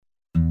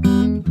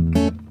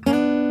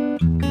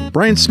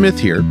Brian Smith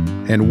here,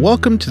 and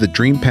welcome to the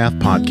Dream Path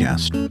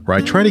Podcast, where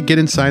I try to get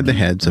inside the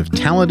heads of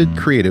talented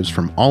creatives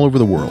from all over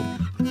the world.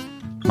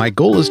 My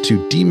goal is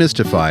to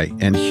demystify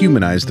and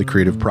humanize the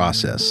creative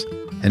process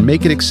and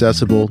make it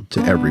accessible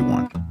to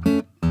everyone.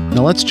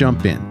 Now let's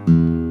jump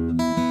in.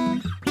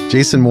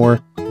 Jason Moore,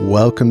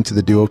 welcome to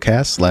the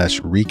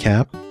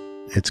Duocast/Recap.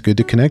 It's good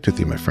to connect with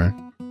you, my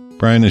friend.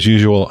 Brian, as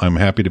usual, I'm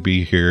happy to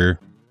be here,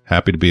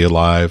 happy to be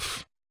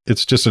alive.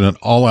 It's just an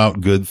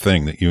all-out good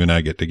thing that you and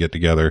I get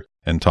together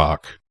and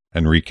talk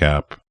and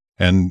recap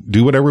and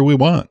do whatever we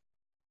want.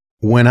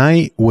 When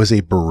I was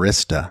a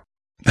barista,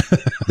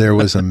 there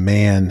was a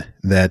man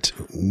that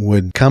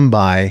would come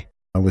by.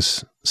 I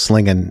was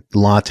slinging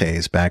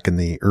lattes back in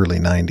the early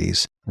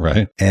 90s.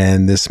 Right.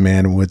 And this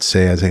man would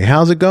say, I'd say,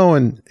 how's it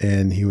going?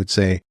 And he would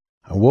say,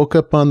 I woke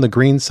up on the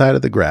green side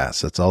of the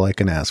grass. That's all I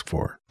can ask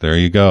for. There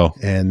you go.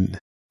 And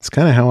it's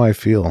kind of how I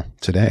feel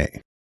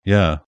today.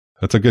 Yeah,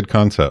 that's a good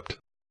concept.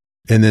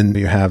 And then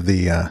you have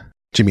the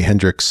Jimi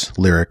Hendrix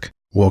lyric,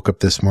 woke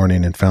up this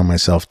morning and found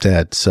myself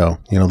dead. So,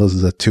 those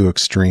are the two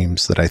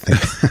extremes that I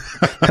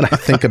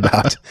think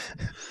about.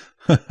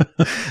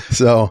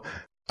 So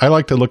I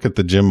like to look at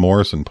the Jim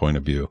Morrison point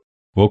of view.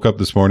 Woke up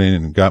this morning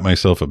and got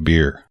myself a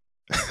beer.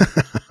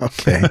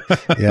 Okay.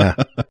 Yeah.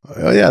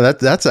 Oh, yeah.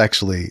 That's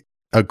actually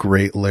a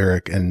great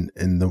lyric. And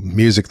the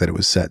music that it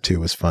was set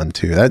to was fun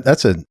too.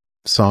 That's a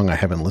song I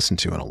haven't listened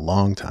to in a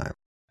long time.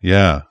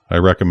 Yeah. I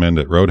recommend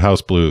it.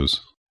 Roadhouse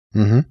Blues.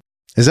 Mm-hmm.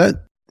 Is that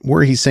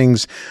where he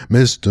sings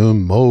Mr.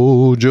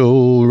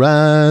 Mojo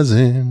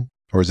Rising?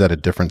 Or is that a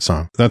different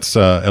song? That's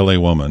L.A.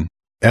 Woman.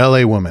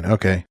 L.A. Woman.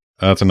 Okay.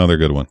 That's another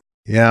good one.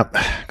 Yep.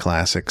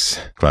 Classics.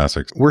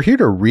 We're here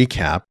to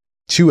recap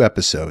 2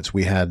 episodes.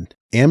 We had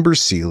Amber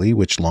Sealey,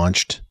 which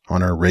launched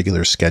on our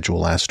regular schedule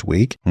last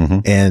week,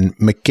 and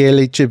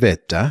Michele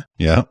Civetta.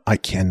 Yeah. I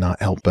cannot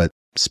help but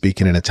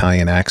speak in an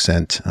Italian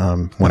accent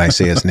when I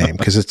say his name,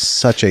 because it's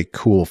such a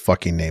cool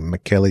fucking name,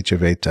 Michele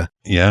Civetta.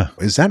 Yeah.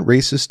 Is that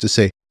racist to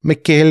say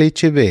Michele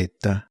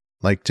Civetta?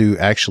 Like to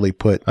actually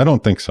put I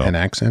don't think so. An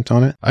accent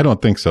on it? I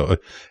don't think so.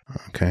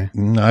 Okay.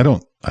 I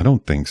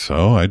don't think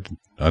so. I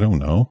don't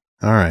know.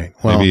 All right.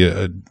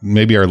 Well,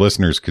 maybe our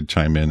listeners could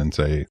chime in and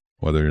say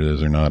whether it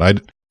is or not.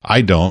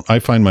 I don't. I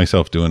find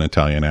myself doing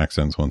Italian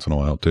accents once in a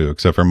while too,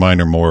 except for mine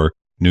are more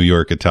New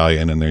York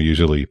Italian and they're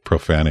usually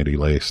profanity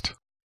laced.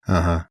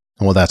 Uh-huh.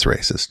 Well, that's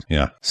racist.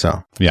 Yeah.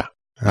 So. Yeah.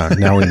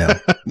 Now we know.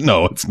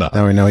 No, it's not.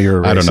 Now we know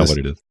you're a racist. I don't know what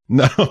it is.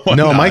 No,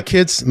 no, my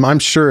kids, I'm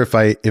sure if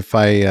I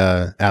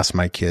ask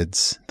my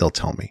kids, they'll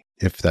tell me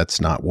if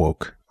that's not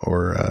woke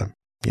or,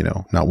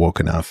 not woke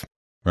enough.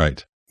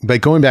 Right.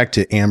 But going back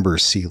to Amber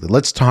Sealey,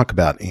 let's talk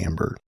about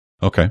Amber.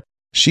 Okay.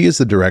 She is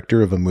the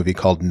director of a movie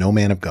called No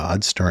Man of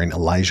God, starring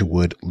Elijah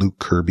Wood, Luke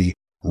Kirby,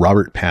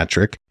 Robert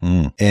Patrick.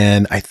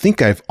 And I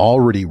think I've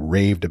already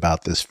raved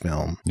about this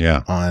film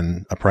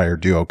on a prior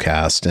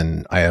Duocast,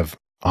 and I have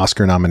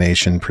Oscar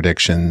nomination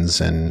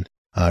predictions and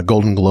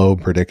Golden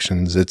Globe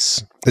predictions.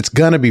 It's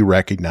going to be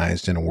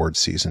recognized in award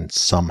season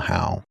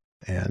somehow.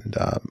 And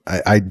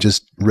I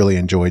just really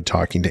enjoyed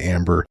talking to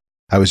Amber.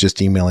 I was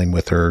just emailing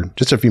with her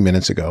just a few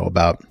minutes ago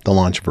about the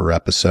launch of her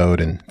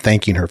episode and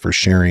thanking her for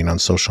sharing on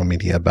social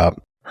media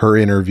about her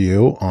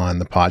interview on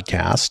the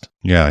podcast.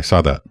 Yeah, I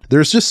saw that.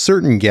 There's just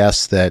certain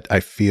guests that I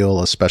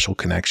feel a special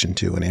connection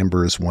to, and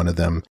Amber is one of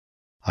them.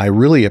 I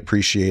really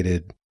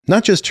appreciated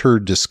not just her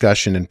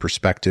discussion and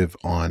perspective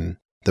on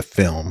the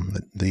film,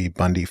 the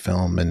Bundy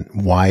film, and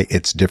why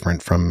it's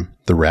different from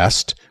the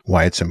rest,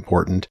 why it's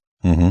important,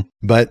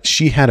 but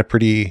she had a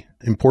pretty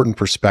important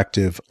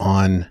perspective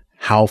on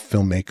how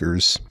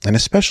filmmakers, and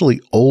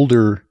especially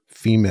older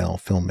female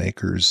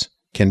filmmakers,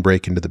 can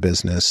break into the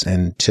business,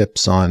 and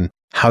tips on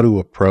how to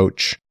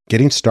approach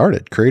getting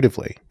started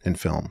creatively in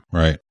film.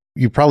 Right.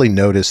 You probably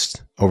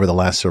noticed over the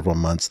last several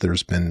months,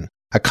 there's been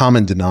a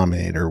common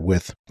denominator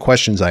with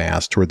questions I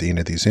asked toward the end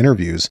of these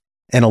interviews.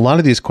 And a lot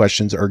of these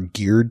questions are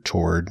geared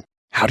toward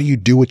how do you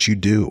do what you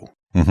do?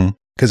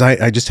 Because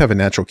I just have a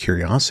natural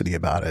curiosity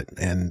about it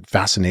and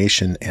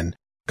fascination and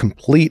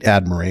complete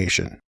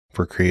admiration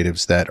for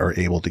creatives that are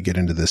able to get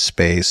into this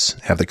space,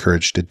 have the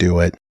courage to do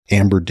it.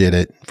 Amber did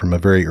it from a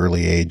very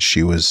early age.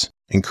 She was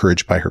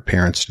encouraged by her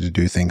parents to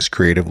do things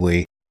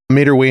creatively,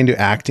 made her way into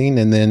acting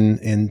and then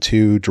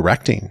into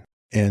directing.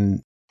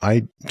 And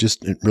I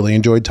just really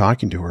enjoyed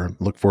talking to her.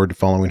 Look forward to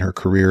following her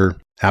career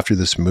after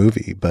this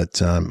movie. But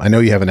I know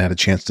you haven't had a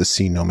chance to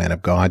see No Man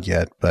of God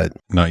yet, but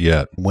not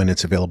yet. When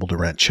it's available to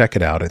rent, check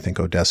it out. I think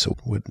Odessa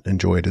would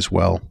enjoy it as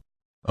well.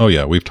 Oh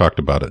yeah, we've talked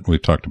about it.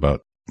 We've talked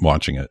about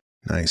watching it.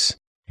 Nice.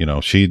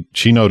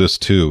 She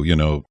noticed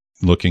too,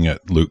 looking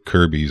at Luke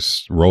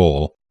Kirby's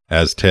role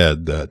as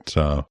Ted,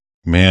 that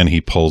man,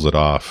 he pulls it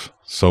off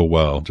so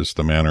well. Just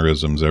the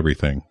mannerisms,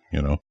 everything,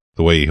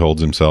 the way he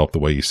holds himself, the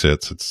way he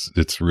sits,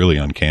 it's really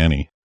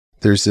uncanny.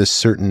 There's this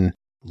certain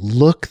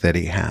look that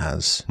he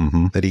has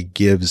that he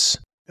gives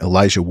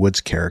Elijah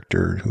Wood's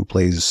character, who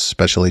plays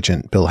Special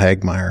Agent Bill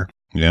Hagmaier.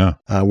 Yeah.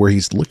 Where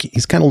he's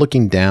kind of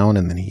looking down,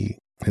 and then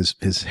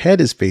his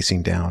head is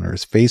facing down, or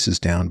his face is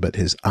down, but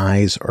his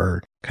eyes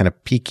are kind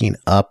of peeking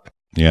up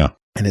Yeah.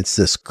 And it's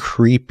this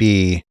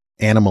creepy,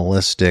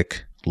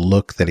 animalistic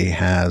look that he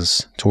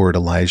has toward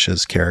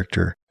Elijah's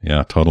character.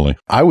 Yeah, totally.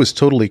 I was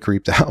totally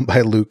creeped out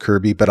by Luke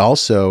Kirby, but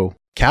also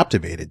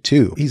captivated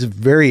too. He's a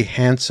very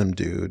handsome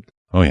dude.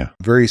 Oh, yeah.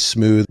 Very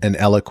smooth and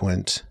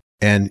eloquent.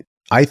 And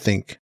I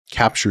think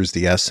captures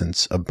the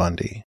essence of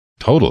Bundy.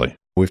 Totally.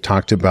 We've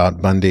talked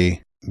about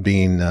Bundy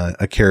being a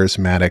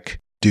charismatic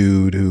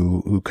dude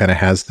who kind of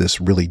has this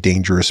really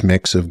dangerous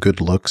mix of good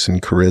looks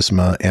and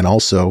charisma. And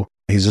also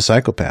he's a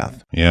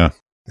psychopath. Yeah.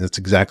 That's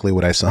exactly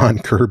what I saw in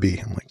Kirby.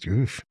 I'm like,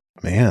 oof,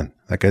 man,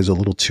 that guy's a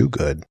little too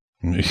good.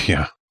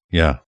 Yeah.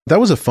 Yeah. That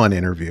was a fun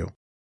interview.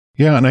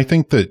 Yeah. And I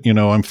think that,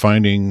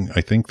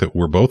 I think that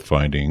we're both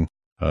finding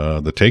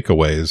the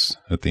takeaways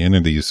at the end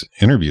of these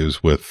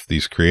interviews with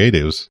these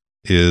creatives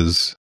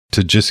is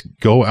to just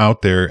go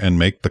out there and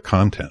make the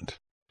content.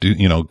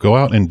 Go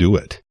out and do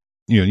it.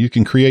 You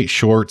can create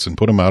shorts and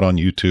put them out on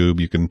YouTube.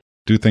 You can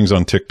do things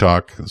on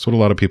TikTok. That's what a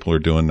lot of people are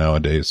doing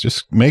nowadays.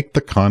 Just make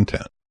the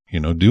content,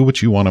 do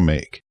what you want to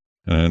make.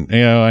 And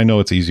yeah, I know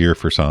it's easier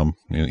for some,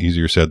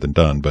 easier said than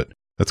done, but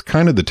that's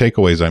kind of the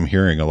takeaways I'm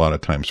hearing a lot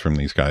of times from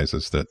these guys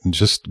is that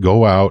just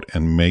go out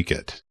and make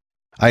it.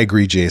 I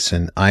agree,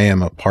 Jason. I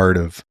am a part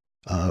of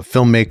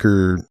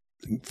filmmaker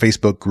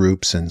Facebook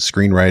groups and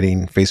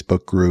screenwriting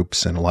Facebook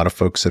groups and a lot of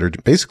folks that are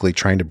basically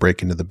trying to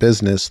break into the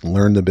business,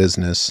 learn the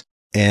business.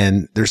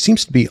 And there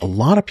seems to be a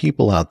lot of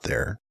people out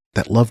there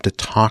that love to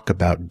talk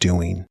about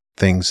doing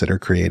things that are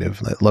creative,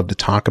 that love to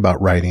talk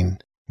about writing,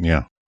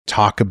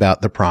 talk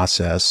about the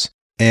process.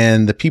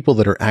 And the people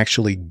that are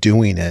actually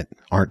doing it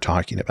aren't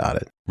talking about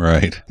it.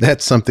 Right.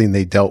 That's something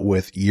they dealt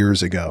with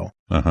years ago.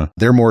 Uh-huh.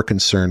 They're more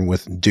concerned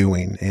with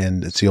doing.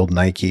 And it's the old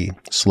Nike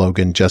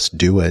slogan, just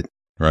do it.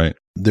 Right.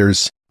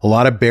 There's a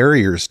lot of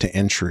barriers to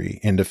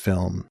entry into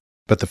film,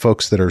 but the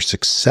folks that are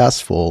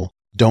successful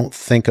don't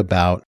think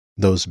about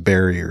those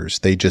barriers.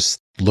 They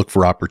just look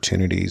for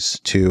opportunities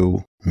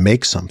to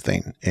make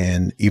something.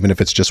 And even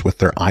if it's just with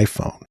their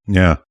iPhone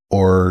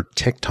or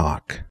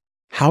TikTok,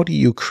 how do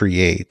you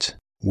create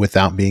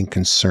without being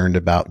concerned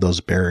about those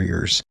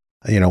barriers?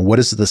 What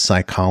is the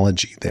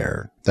psychology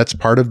there? That's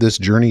part of this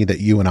journey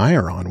that you and I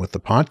are on with the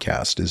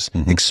podcast is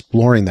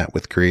exploring that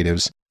with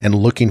creatives and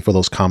looking for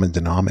those common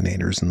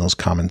denominators and those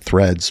common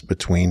threads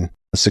between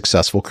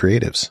successful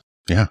creatives.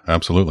 Yeah,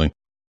 absolutely.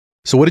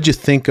 So what did you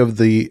think of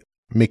the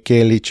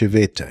Michele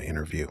Civetta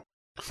interview?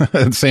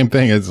 Same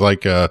thing. It's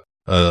like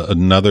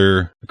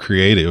another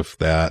creative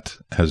that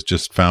has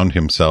just found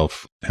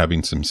himself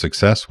having some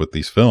success with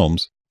these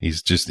films.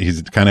 He's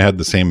kind of had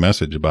the same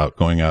message about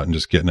going out and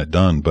just getting it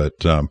done.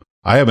 But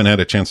I haven't had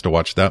a chance to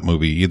watch that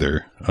movie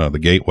either, The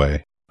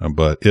Gateway.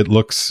 But it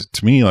looks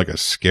to me like a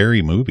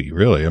scary movie,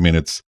 really. I mean,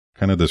 it's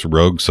kind of this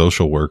rogue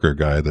social worker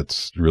guy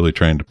that's really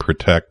trying to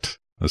protect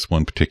this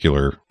one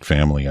particular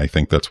family. I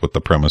think that's what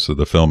the premise of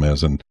the film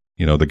is. And,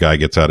 the guy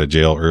gets out of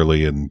jail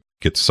early and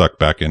gets sucked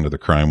back into the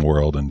crime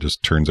world and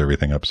just turns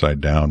everything upside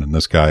down. And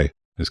this guy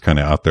is kind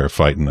of out there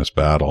fighting this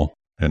battle.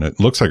 And it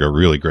looks like a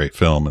really great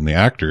film. And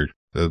a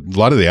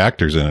lot of the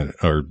actors in it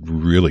are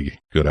really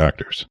good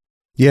actors.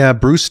 Yeah,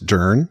 Bruce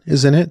Dern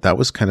is in it. That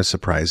was kind of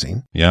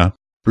surprising. Yeah.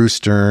 Bruce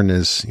Dern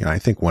is, I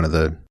think one of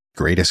the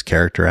greatest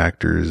character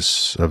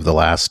actors of the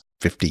last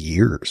 50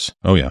 years.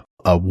 Oh, yeah.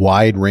 A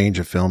wide range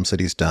of films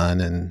that he's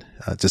done. And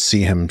to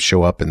see him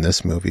show up in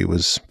this movie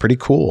was pretty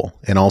cool.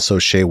 And also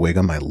Shea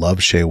Whigham. I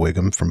love Shea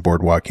Whigham from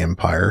Boardwalk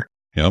Empire.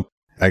 Yep.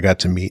 I got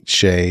to meet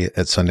Shea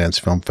at Sundance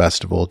Film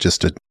Festival,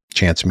 just a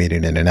chance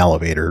meeting in an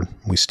elevator.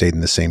 We stayed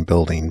in the same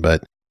building,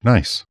 but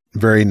nice.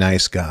 Very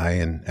nice guy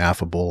and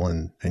affable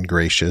and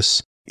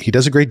gracious. He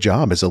does a great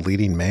job as a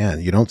leading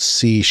man. You don't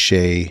see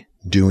Shea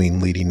doing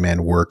leading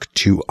man work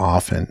too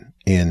often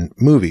in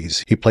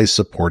movies. He plays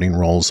supporting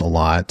roles a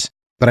lot,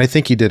 but I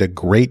think he did a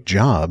great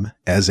job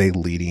as a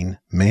leading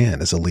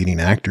man, as a leading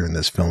actor in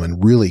this film,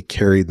 and really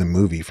carried the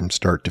movie from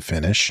start to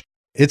finish.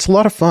 It's a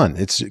lot of fun.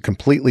 It's a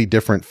completely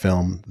different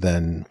film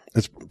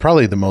it's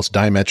probably the most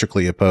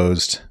diametrically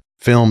opposed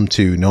film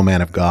to No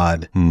Man of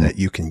God that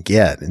you can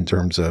get in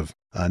terms of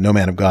No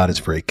Man of God is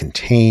very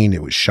contained.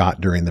 It was shot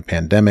during the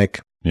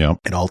pandemic. Yeah.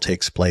 It all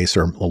takes place,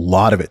 or a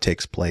lot of it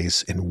takes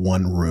place in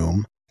one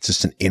room. It's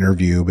just an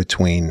interview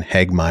between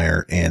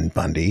Hagmaier and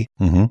Bundy,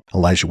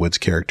 Elijah Wood's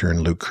character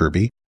and Luke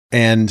Kirby.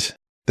 And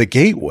The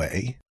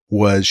Gateway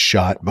was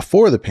shot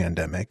before the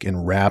pandemic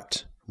and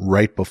wrapped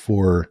right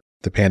before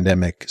the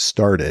pandemic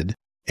started.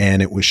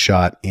 And it was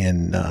shot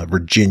in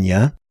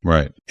Virginia.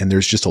 Right. And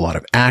there's just a lot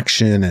of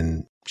action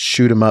and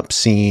shoot 'em up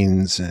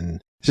scenes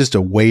and just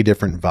a way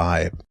different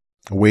vibe,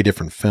 a way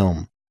different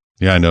film.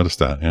 Yeah, I noticed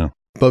that. Yeah.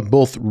 But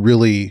both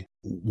really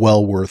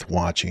well worth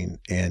watching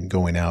and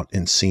going out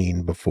and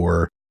seeing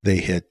before they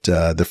hit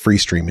the free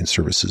streaming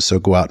services. So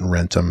go out and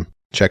rent them,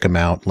 check them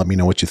out. Let me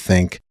know what you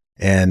think.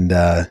 And,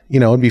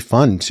 it'd be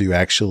fun to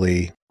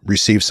actually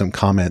receive some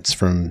comments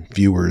from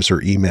viewers or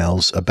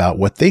emails about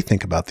what they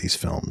think about these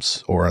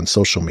films or on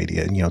social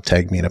media and,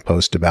 tag me in a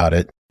post about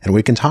it and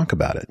we can talk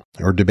about it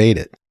or debate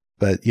it.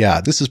 But yeah,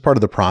 this is part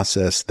of the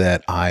process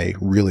that I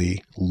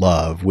really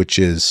love, which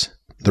is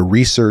the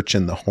research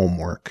and the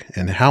homework.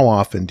 And how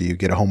often do you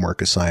get a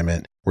homework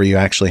assignment where you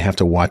actually have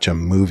to watch a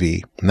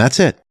movie? And that's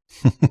it.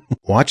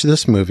 Watch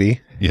this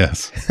movie.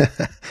 Yes.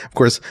 Of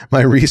course,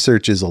 my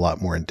research is a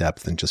lot more in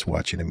depth than just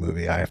watching a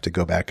movie. I have to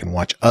go back and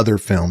watch other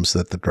films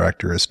that the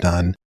director has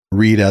done,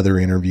 read other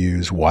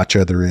interviews, watch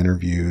other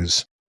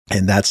interviews.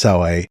 And that's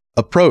how I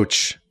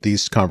approach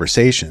these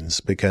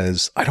conversations,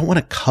 because I don't want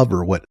to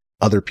cover what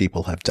other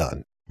people have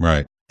done.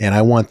 Right. And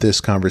I want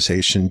this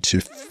conversation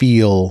to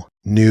feel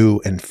new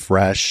and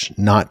fresh,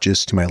 not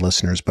just to my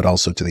listeners, but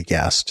also to the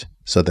guest,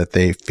 so that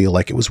they feel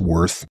like it was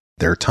worth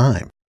their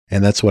time.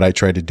 And that's what I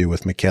try to do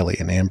with McKelly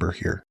and Amber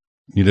here.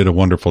 You did a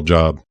wonderful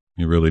job.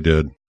 You really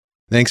did.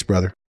 Thanks,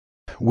 brother.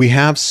 We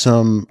have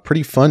some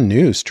pretty fun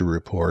news to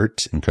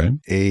report. Okay.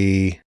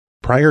 A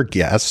prior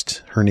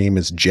guest, her name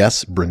is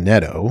Jess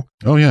Brunetto.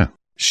 Oh, yeah.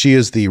 She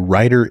is the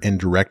writer and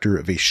director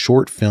of a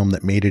short film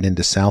that made it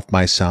into South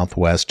by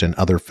Southwest and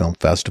other film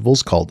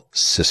festivals called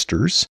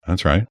Sisters.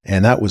 That's right.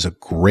 And that was a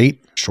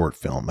great short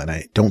film. And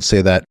I don't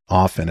say that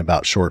often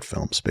about short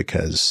films,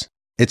 because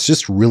it's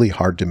just really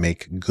hard to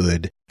make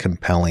good,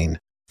 compelling,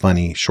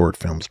 funny short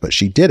films. But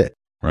she did it.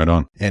 Right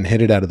on. And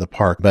hit it out of the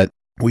park. But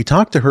we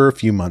talked to her a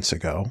few months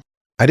ago.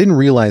 I didn't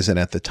realize it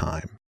at the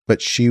time,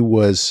 but she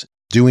was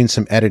doing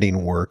some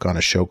editing work on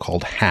a show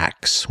called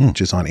Hacks, which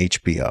is on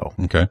HBO.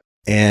 Okay.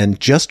 And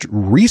just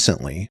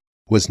recently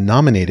was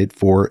nominated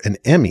for an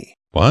Emmy.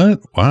 What?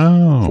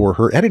 Wow. For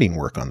her editing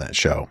work on that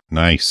show.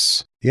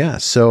 Nice. Yeah.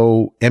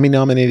 So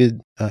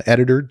Emmy-nominated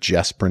editor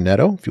Jess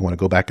Brunetto. If you want to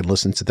go back and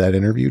listen to that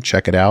interview,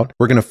 check it out.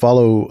 We're going to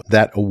follow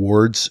that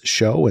awards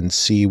show and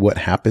see what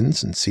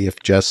happens and see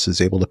if Jess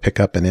is able to pick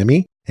up an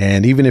Emmy.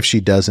 And even if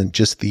she doesn't,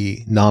 just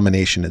the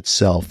nomination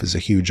itself is a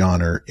huge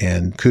honor.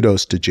 And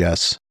kudos to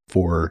Jess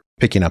for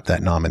picking up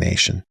that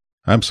nomination.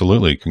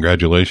 Absolutely.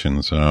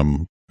 Congratulations.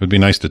 It'd be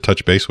nice to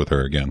touch base with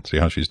her again, see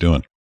how she's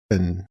doing.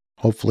 And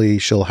hopefully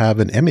she'll have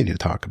an Emmy to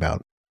talk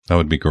about. That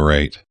would be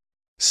great.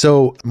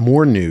 So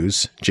more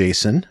news,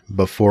 Jason,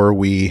 before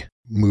we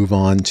move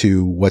on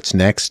to what's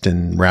next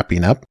and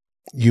wrapping up.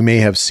 You may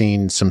have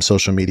seen some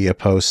social media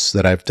posts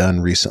that I've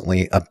done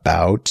recently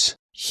about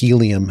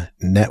Helium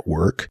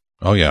Network.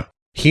 Oh, yeah.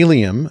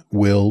 Helium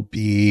will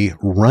be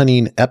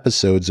running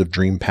episodes of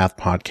Dream Path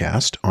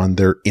Podcast on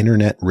their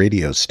internet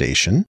radio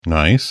station.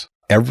 Nice.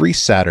 Every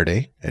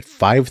Saturday at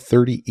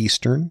 5:30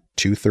 Eastern,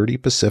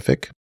 2:30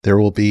 Pacific, there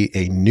will be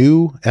a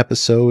new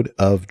episode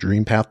of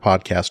Dream Path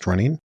Podcast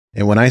running.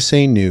 And when I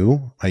say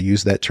new, I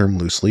use that term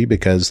loosely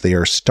because they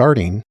are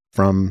starting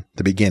from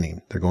the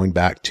beginning. They're going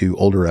back to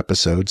older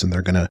episodes, and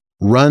they're going to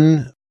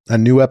run a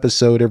new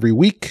episode every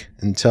week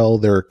until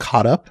they're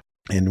caught up.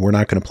 And we're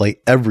not going to play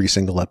every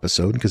single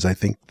episode because I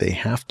think they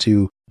have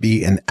to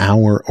be an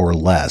hour or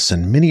less.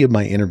 And many of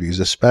my interviews,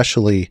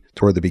 especially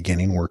toward the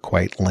beginning, were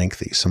quite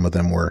lengthy. Some of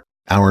them were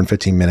hour and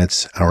 15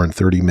 minutes, hour and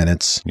 30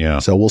 minutes. Yeah.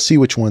 So we'll see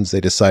which ones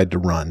they decide to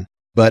run.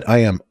 But I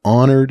am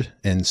honored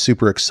and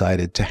super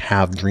excited to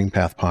have Dream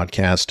Path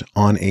Podcast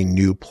on a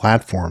new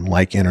platform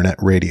like internet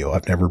radio.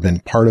 I've never been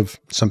part of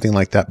something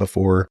like that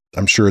before.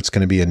 I'm sure it's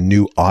going to be a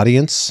new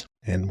audience,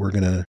 and we're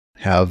going to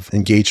have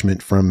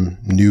engagement from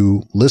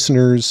new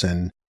listeners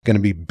and going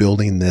to be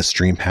building this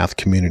Dream Path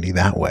community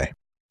that way.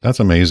 That's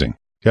amazing.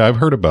 Yeah, I've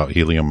heard about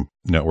Helium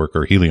Network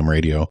or Helium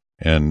Radio,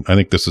 and I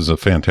think this is a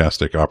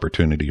fantastic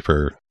opportunity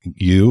for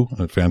you,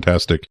 a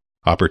fantastic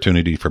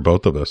opportunity for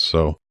both of us.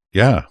 So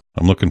yeah,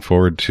 I'm looking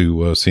forward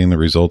to seeing the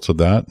results of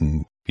that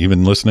and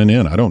even listening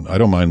in. I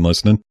don't mind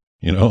listening.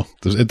 You know,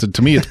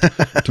 to me,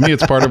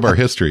 it's part of our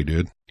history,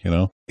 dude. You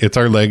know, it's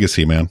our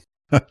legacy, man.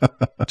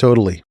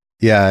 Totally.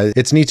 Yeah,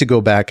 it's neat to go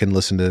back and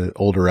listen to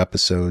older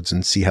episodes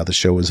and see how the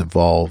show has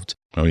evolved.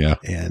 Oh, yeah.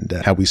 And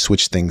how we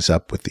switch things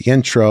up with the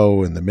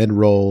intro and the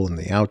mid-roll and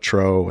the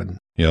outro. And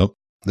yep.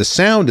 The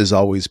sound has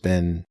always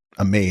been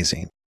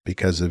amazing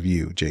because of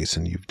you,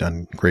 Jason. You've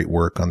done great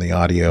work on the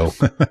audio.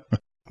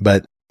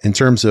 But in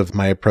terms of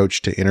my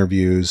approach to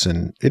interviews,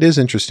 and it is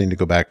interesting to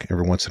go back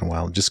every once in a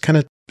while and just kind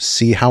of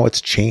see how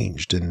it's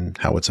changed and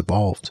how it's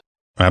evolved.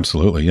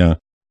 Absolutely, yeah.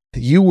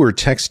 You were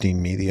texting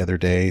me the other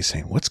day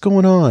saying, what's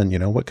going on? You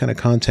know, what kind of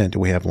content do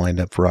we have lined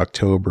up for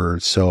October?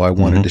 So I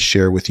wanted to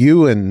share with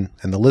you and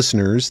the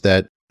listeners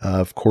that,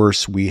 of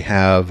course, we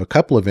have a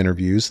couple of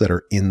interviews that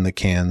are in the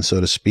can, so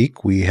to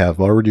speak. We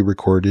have already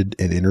recorded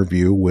an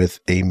interview with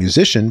a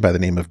musician by the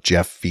name of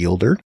Jeff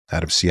Fielder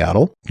out of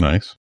Seattle.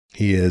 Nice.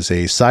 He is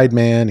a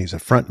sideman. He's a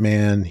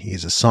frontman.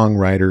 He's a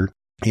songwriter.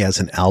 He has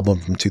an album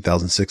from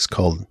 2006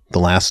 called The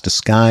Last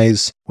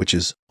Disguise, which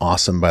is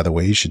awesome, by the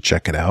way. You should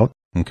check it out.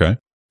 Okay.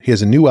 He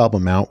has a new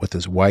album out with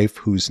his wife,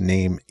 whose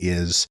name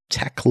is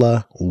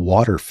Tekla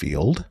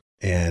Waterfield.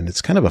 And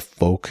it's kind of a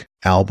folk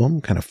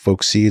album, kind of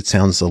folksy. It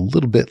sounds a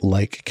little bit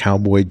like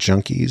Cowboy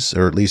Junkies,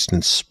 or at least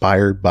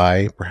inspired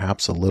by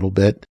perhaps a little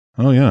bit.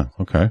 Oh, yeah.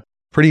 Okay.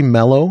 Pretty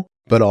mellow,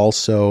 but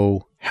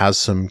also has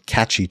some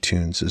catchy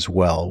tunes as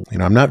well. You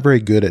know, I'm not very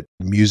good at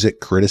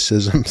music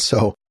criticism,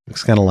 so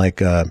it's kind of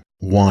like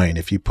wine.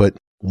 If you put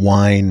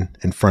wine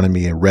in front of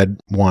me, a red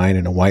wine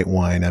and a white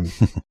wine, I'm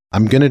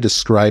I'm going to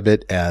describe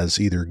it as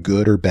either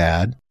good or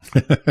bad.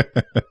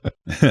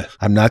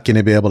 I'm not going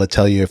to be able to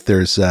tell you if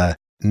there's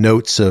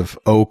notes of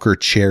oak or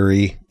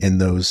cherry in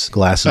those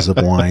glasses of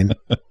wine.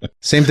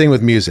 Same thing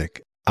with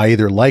music. I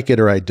either like it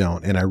or I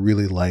don't. And I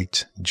really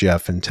liked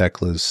Jeff and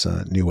Tekla's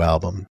new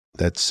album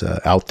that's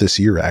out this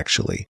year,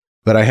 actually.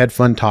 But I had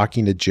fun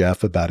talking to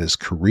Jeff about his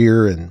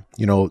career. And,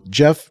 you know,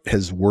 Jeff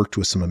has worked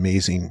with some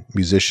amazing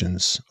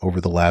musicians over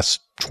the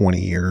last 20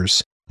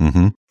 years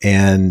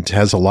and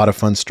has a lot of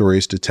fun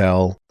stories to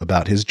tell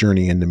about his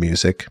journey into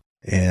music.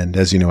 And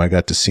as you know, I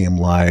got to see him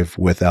live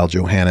with Al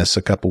Johannes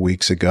a couple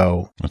weeks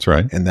ago. That's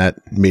right. And that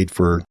made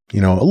for,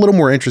 you know, a little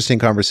more interesting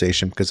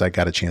conversation because I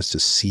got a chance to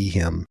see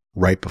him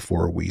right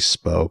before we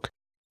spoke.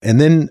 And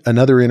then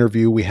another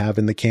interview we have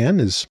in the can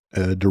is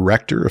a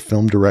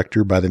film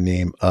director by the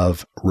name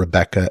of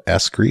Rebecca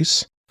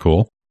Escrees.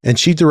 Cool. And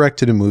she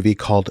directed a movie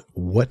called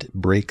What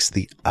Breaks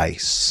the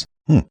Ice.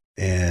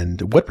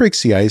 And What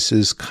Breaks the Ice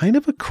is kind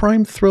of a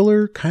crime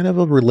thriller, kind of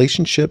a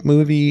relationship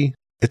movie.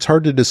 It's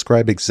hard to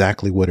describe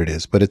exactly what it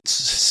is, but it's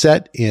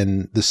set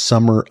in the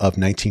summer of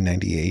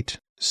 1998.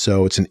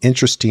 So it's an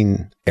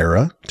interesting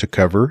era to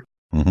cover.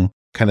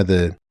 Kind of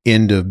the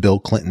end of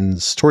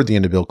toward the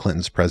end of Bill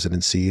Clinton's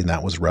presidency, and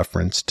that was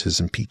referenced. His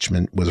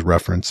impeachment was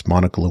referenced.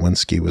 Monica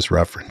Lewinsky was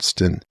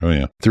referenced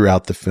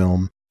throughout the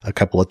film a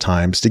couple of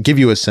times to give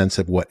you a sense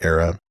of what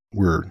era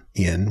we're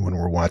in when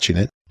we're watching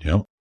it.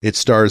 Yep. It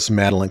stars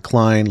Madeline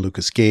Klein,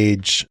 Lucas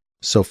Gage,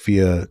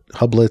 Sophia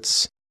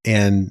Hublitz,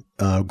 and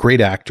great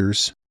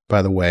actors,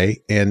 by the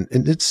way. And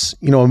it's,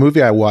 you know, a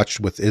movie I watched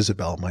with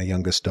Isabel, my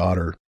youngest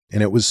daughter,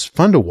 and it was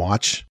fun to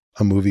watch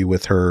a movie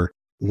with her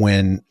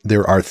when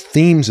there are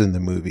themes in the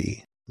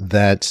movie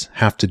that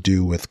have to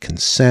do with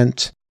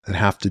consent, that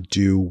have to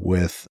do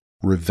with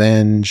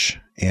revenge.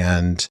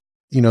 And,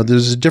 you know,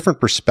 there's a different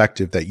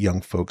perspective that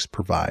young folks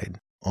provide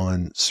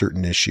on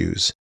certain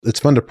issues. It's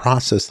fun to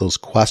process those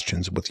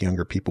questions with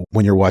younger people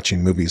when you're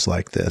watching movies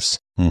like this.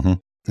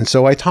 And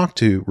so I talked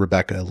to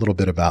Rebecca a little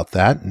bit about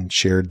that and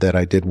shared that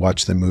I did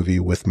watch the movie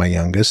with my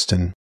youngest,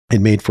 and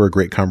it made for a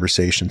great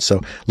conversation.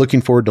 So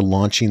looking forward to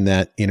launching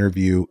that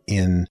interview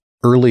in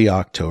early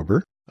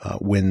October.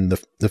 When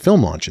the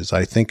film launches.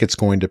 I think it's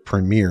going to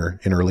premiere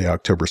in early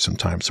October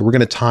sometime. So we're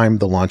going to time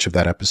the launch of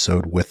that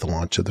episode with the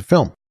launch of the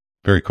film.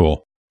 Very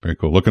cool. Very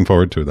cool. Looking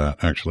forward to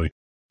that, actually.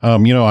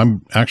 You know,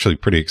 I'm actually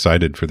pretty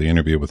excited for the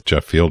interview with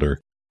Jeff Fielder.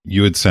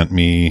 You had sent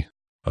me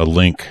a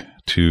link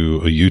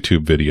to a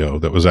YouTube video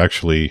that was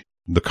actually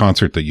the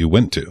concert that you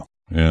went to.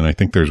 And I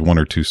think there's one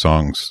or two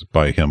songs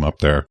by him up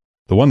there.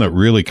 The one that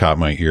really caught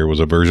my ear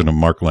was a version of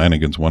Mark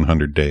Lanigan's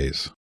 100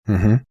 Days.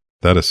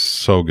 That is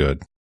so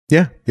good.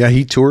 Yeah.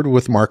 He toured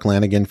with Mark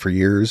Lanigan for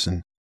years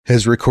and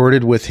has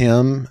recorded with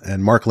him.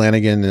 And Mark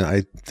Lanigan,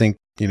 I think,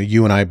 you know,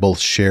 you and I both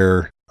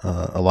share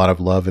a lot of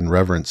love and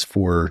reverence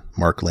for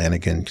Mark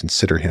Lanigan,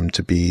 consider him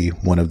to be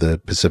one of the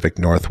Pacific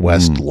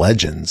Northwest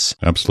legends.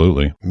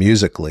 Absolutely.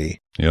 Musically.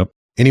 Yep.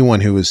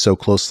 Anyone who is so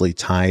closely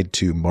tied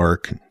to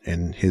Mark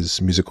and his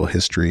musical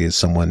history is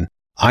someone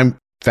I'm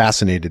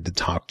fascinated to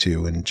talk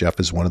to. And Jeff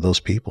is one of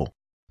those people.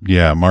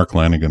 Yeah. Mark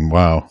Lanigan.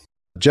 Wow.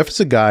 Jeff is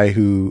a guy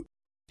who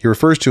he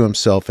refers to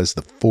himself as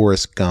the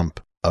Forrest Gump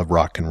of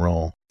rock and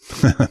roll.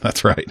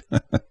 That's right.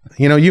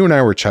 You know, you and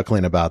I were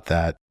chuckling about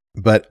that.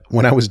 But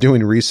when I was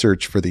doing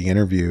research for the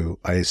interview,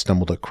 I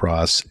stumbled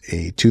across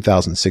a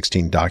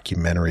 2016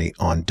 documentary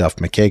on Duff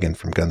McKagan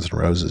from Guns N'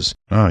 Roses.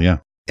 Oh, yeah.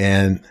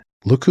 And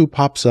look who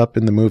pops up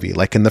in the movie.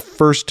 Like in the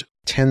first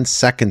 10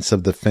 seconds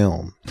of the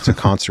film. It's a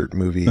concert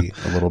movie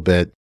a little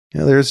bit. You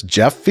know, there's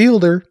Jeff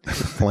Fielder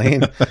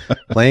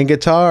playing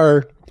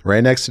guitar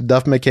right next to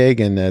Duff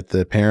McKagan at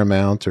the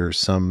Paramount or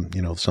some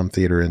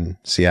theater in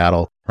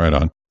Seattle. Right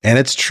on. And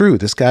it's true.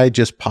 This guy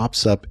just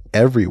pops up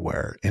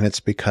everywhere. And it's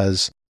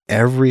because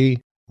every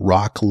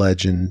rock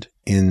legend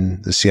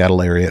in the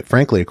Seattle area,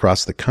 frankly,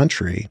 across the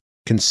country,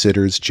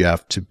 considers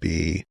Jeff to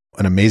be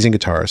an amazing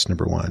guitarist,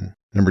 number one.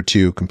 Number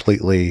two,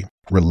 completely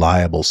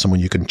reliable, someone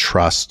you can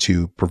trust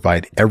to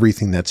provide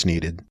everything that's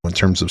needed in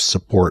terms of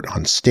support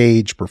on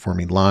stage,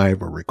 performing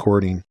live or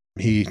recording.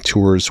 He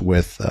tours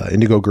with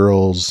Indigo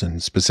Girls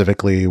and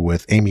specifically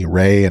with Amy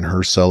Ray and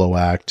her solo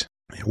act,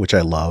 which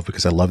I love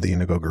because I love the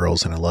Indigo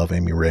Girls and I love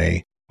Amy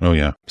Ray. Oh,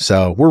 yeah.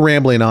 So we're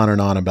rambling on and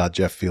on about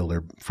Jeff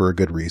Fielder for a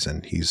good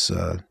reason. He's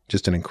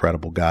just an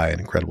incredible guy, an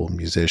incredible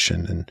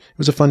musician, and it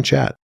was a fun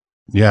chat.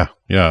 Yeah.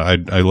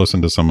 I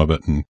listened to some of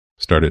it and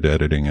started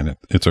editing, and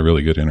it's a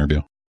really good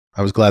interview.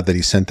 I was glad that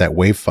he sent that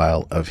WAV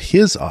file of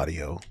his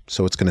audio,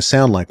 so it's going to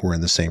sound like we're in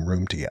the same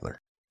room together.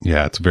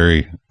 Yeah, it's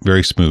very,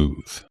 very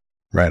smooth.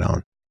 Right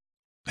on.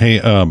 Hey,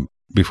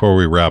 before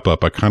we wrap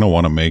up, I kind of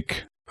want to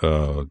make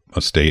a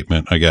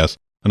statement, I guess.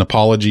 An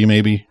apology,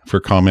 maybe, for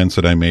comments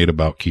that I made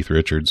about Keith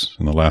Richards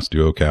in the last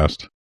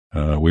Duocast.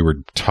 We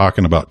were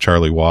talking about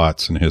Charlie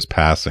Watts and his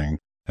passing,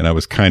 and I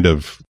was kind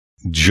of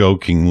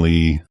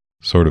jokingly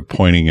sort of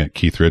pointing at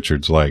Keith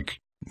Richards like,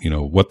 you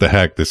know, what the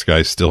heck, this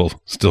guy's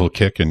still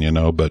kicking, you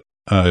know, but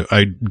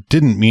I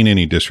didn't mean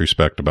any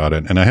disrespect about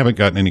it, and I haven't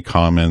gotten any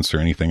comments or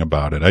anything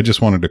about it. I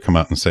just wanted to come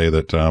out and say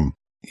that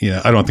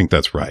yeah, I don't think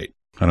that's right.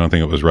 I don't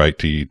think it was right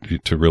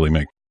to really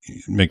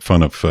make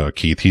fun of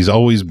Keith. He's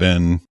always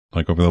been,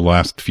 like, over the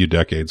last few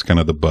decades, kind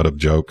of the butt of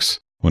jokes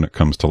when it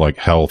comes to like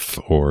health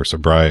or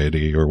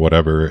sobriety or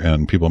whatever,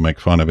 and people make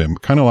fun of him,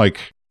 kind of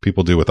like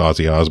people do with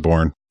Ozzy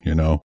Osbourne. You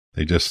know,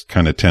 they just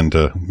kind of tend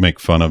to make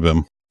fun of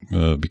him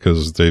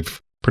because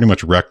they've pretty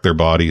much wrecked their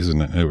bodies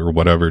or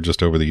whatever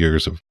just over the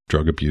years of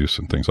drug abuse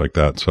and things like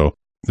that. So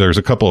there's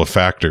a couple of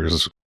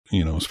factors,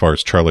 you know, as far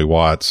as Charlie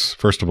Watts.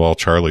 First of all,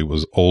 Charlie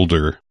was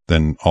older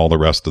than all the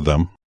rest of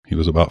them. He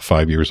was about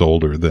 5 years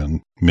older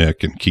than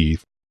Mick and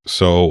Keith.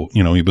 So,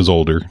 you know, he was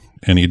older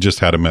and he just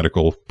had a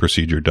medical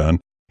procedure done.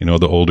 You know,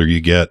 the older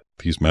you get,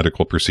 these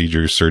medical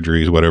procedures,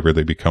 surgeries, whatever,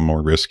 they become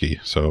more risky.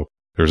 So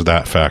there's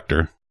that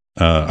factor.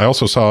 I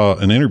also saw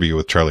an interview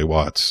with Charlie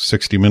Watts,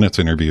 60 Minutes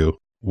interview,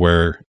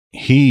 where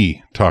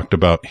he talked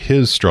about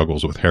his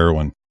struggles with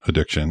heroin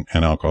addiction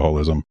and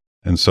alcoholism.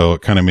 And so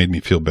it kind of made me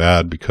feel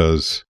bad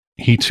because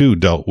he too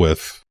dealt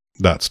with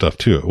that stuff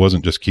too. It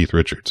wasn't just Keith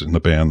Richards in the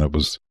band that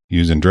was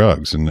using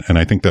drugs. And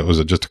I think that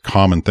was just a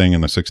common thing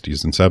in the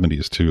 60s and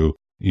 70s to,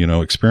 you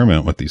know,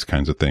 experiment with these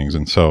kinds of things.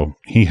 And so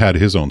he had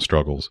his own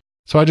struggles.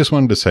 So I just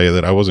wanted to say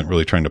that I wasn't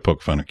really trying to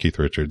poke fun at Keith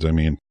Richards. I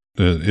mean,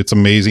 it's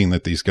amazing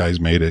that these guys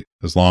made it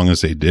as long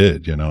as they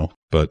did, you know,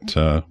 but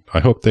I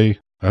hope they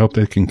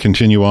can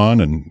continue on,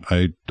 and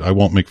I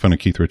won't make fun of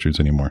Keith Richards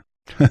anymore.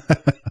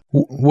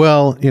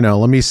 Well, you know,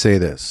 let me say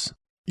this.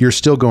 You're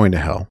still going to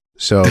hell.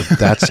 So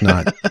that's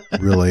not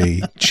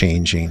really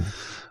changing.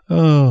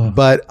 Oh.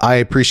 But I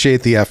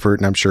appreciate the effort,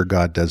 and I'm sure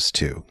God does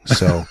too.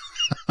 So,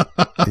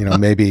 you know,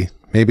 maybe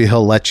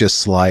he'll let you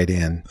slide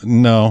in.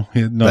 No,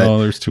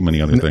 there's too many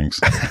other things.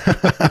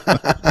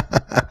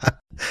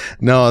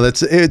 No,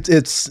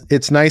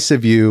 it's nice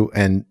of you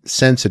and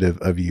sensitive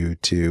of you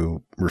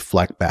to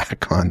reflect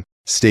back on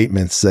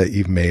statements that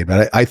you've made.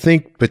 But I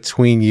think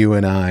between you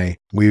and I,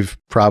 we've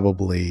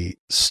probably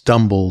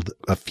stumbled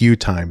a few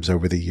times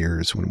over the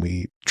years when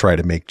we try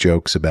to make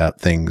jokes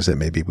about things that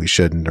maybe we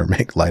shouldn't, or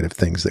make light of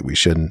things that we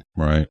shouldn't.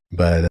 Right.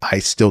 But I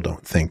still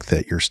don't think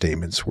that your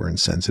statements were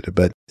insensitive.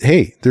 But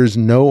hey, there's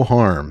no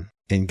harm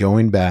in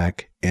going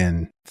back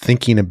and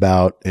thinking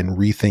about and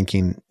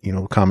rethinking, you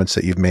know, comments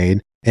that you've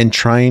made and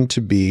trying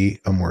to be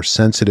a more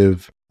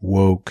sensitive,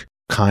 woke,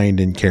 kind,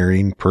 and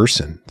caring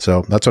person.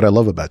 So that's what I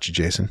love about you,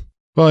 Jason.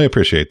 Well, I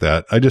appreciate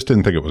that. I just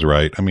didn't think it was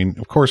right. I mean,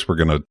 of course, we're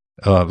going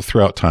to,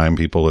 throughout time,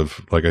 people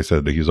have, like I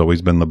said, he's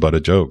always been the butt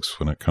of jokes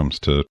when it comes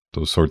to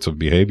those sorts of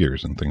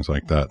behaviors and things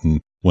like that.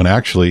 And when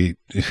actually,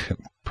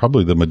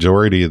 probably the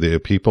majority of the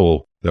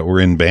people that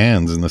were in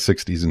bands in the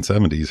 60s and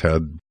 70s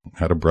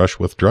had a brush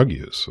with drug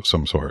use of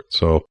some sort.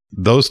 So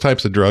those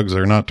types of drugs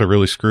are not to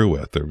really screw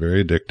with. They're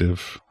very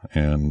addictive.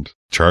 And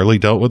Charlie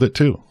dealt with it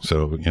too.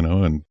 So, you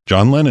know, and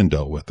John Lennon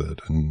dealt with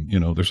it. And, you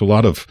know, there's a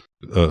lot of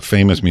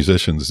famous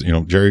musicians, you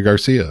know, Jerry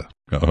Garcia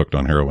got hooked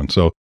on heroin.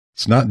 So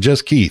it's not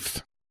just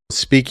Keith.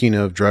 Speaking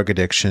of drug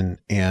addiction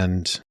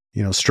and,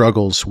 you know,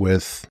 struggles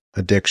with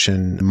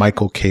addiction,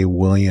 Michael K.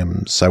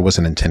 Williams, I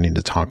wasn't intending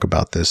to talk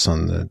about this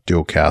on the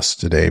Duocast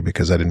today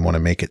because I didn't want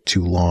to make it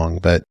too long,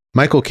 but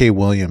Michael K.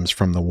 Williams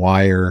from The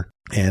Wire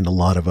and a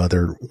lot of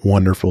other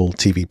wonderful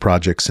TV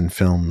projects and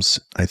films,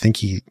 I think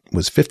he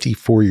was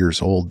 54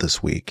 years old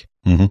this week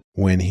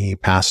when he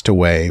passed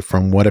away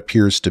from what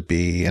appears to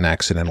be an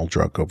accidental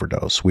drug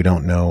overdose. We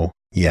don't know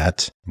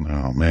yet.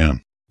 Oh,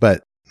 man.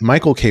 But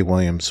Michael K.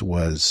 Williams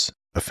was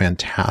a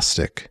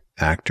fantastic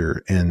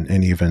actor and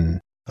even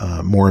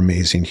more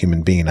amazing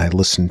human being. I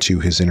listened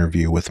to his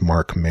interview with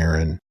Marc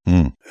Maron.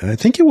 I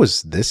think it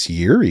was this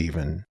year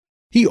even.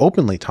 He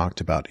openly talked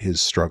about his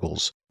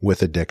struggles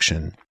with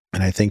addiction.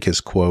 And I think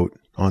his quote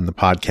on the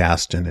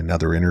podcast and in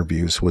other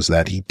interviews was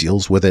that he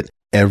deals with it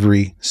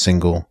every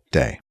single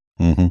day.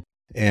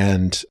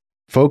 And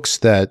folks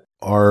that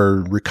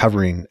are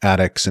recovering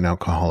addicts and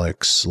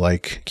alcoholics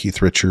like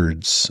Keith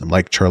Richards,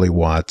 like Charlie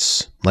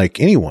Watts, like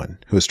anyone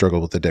who has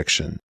struggled with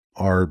addiction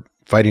are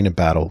fighting a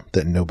battle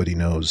that nobody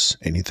knows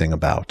anything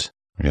about.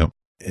 Yep.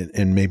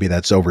 And maybe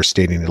that's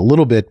overstating it a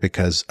little bit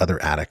because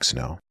other addicts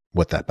know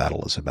what that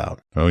battle is about.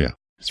 Oh, yeah.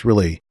 It's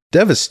really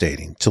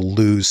devastating to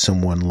lose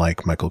someone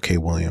like Michael K.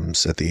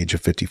 Williams at the age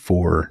of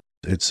 54.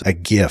 It's a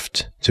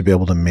gift to be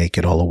able to make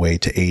it all the way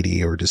to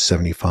 80 or to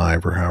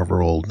 75 or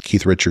however old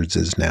Keith Richards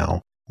is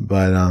now.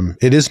 But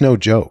it is no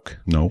joke.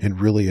 No. It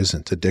really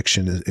isn't.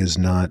 Addiction is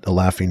not a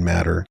laughing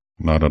matter.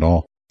 Not at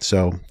all.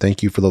 So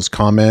thank you for those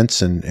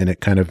comments. And it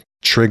kind of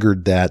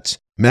triggered that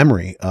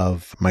memory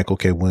of Michael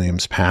K.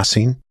 Williams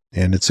passing.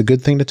 And it's a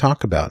good thing to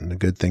talk about and a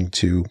good thing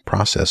to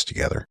process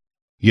together.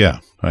 Yeah,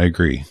 I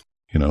agree.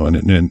 You know,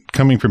 and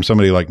coming from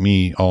somebody like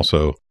me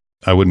also,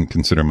 I wouldn't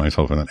consider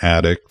myself an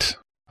addict.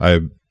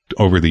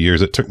 Over the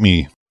years, it took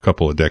me a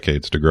couple of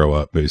decades to grow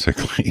up,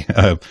 basically.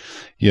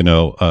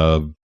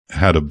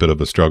 Had a bit of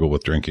a struggle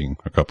with drinking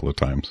a couple of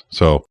times.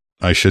 So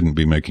I shouldn't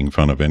be making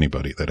fun of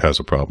anybody that has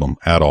a problem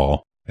at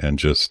all. And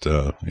just,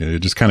 it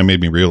just kind of made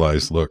me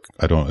realize, look,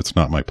 it's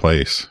not my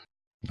place.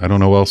 I don't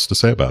know what else to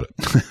say about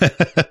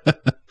it.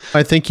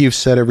 I think you've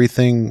said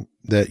everything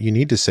that you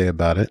need to say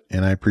about it,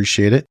 and I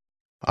appreciate it.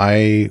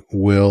 I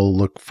will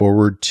look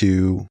forward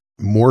to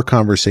more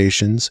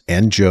conversations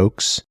and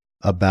jokes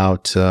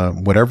about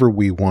whatever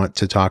we want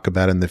to talk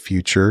about in the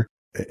future.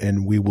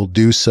 And we will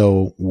do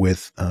so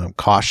with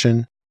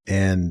caution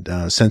and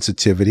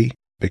sensitivity,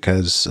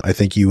 because I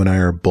think you and I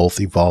are both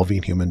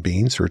evolving human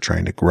beings who are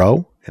trying to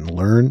grow and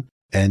learn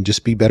and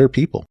just be better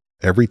people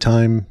every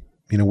time,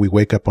 we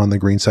wake up on the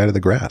green side of the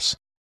grass.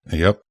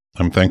 Yep.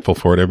 I'm thankful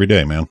for it every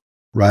day, man.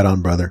 Right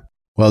on, brother.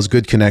 Well, it's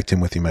good connecting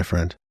with you, my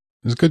friend.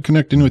 It's good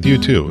connecting with you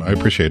too. I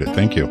appreciate it.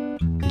 Thank you.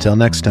 Until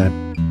next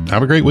time.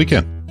 Have a great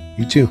weekend.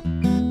 You too.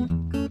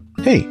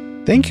 Hey,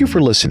 thank you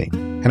for listening,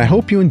 and I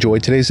hope you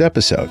enjoyed today's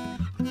episode.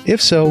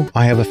 If so,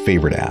 I have a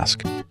favor to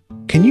ask.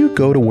 Can you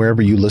go to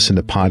wherever you listen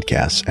to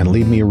podcasts and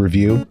leave me a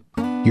review?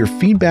 Your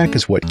feedback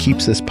is what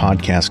keeps this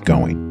podcast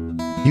going.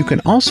 You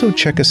can also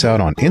check us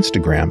out on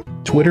Instagram,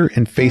 Twitter,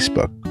 and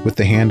Facebook with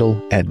the handle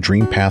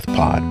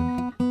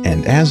 @DreamPathPod.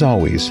 And as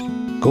always,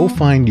 go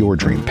find your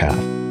dream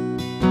path.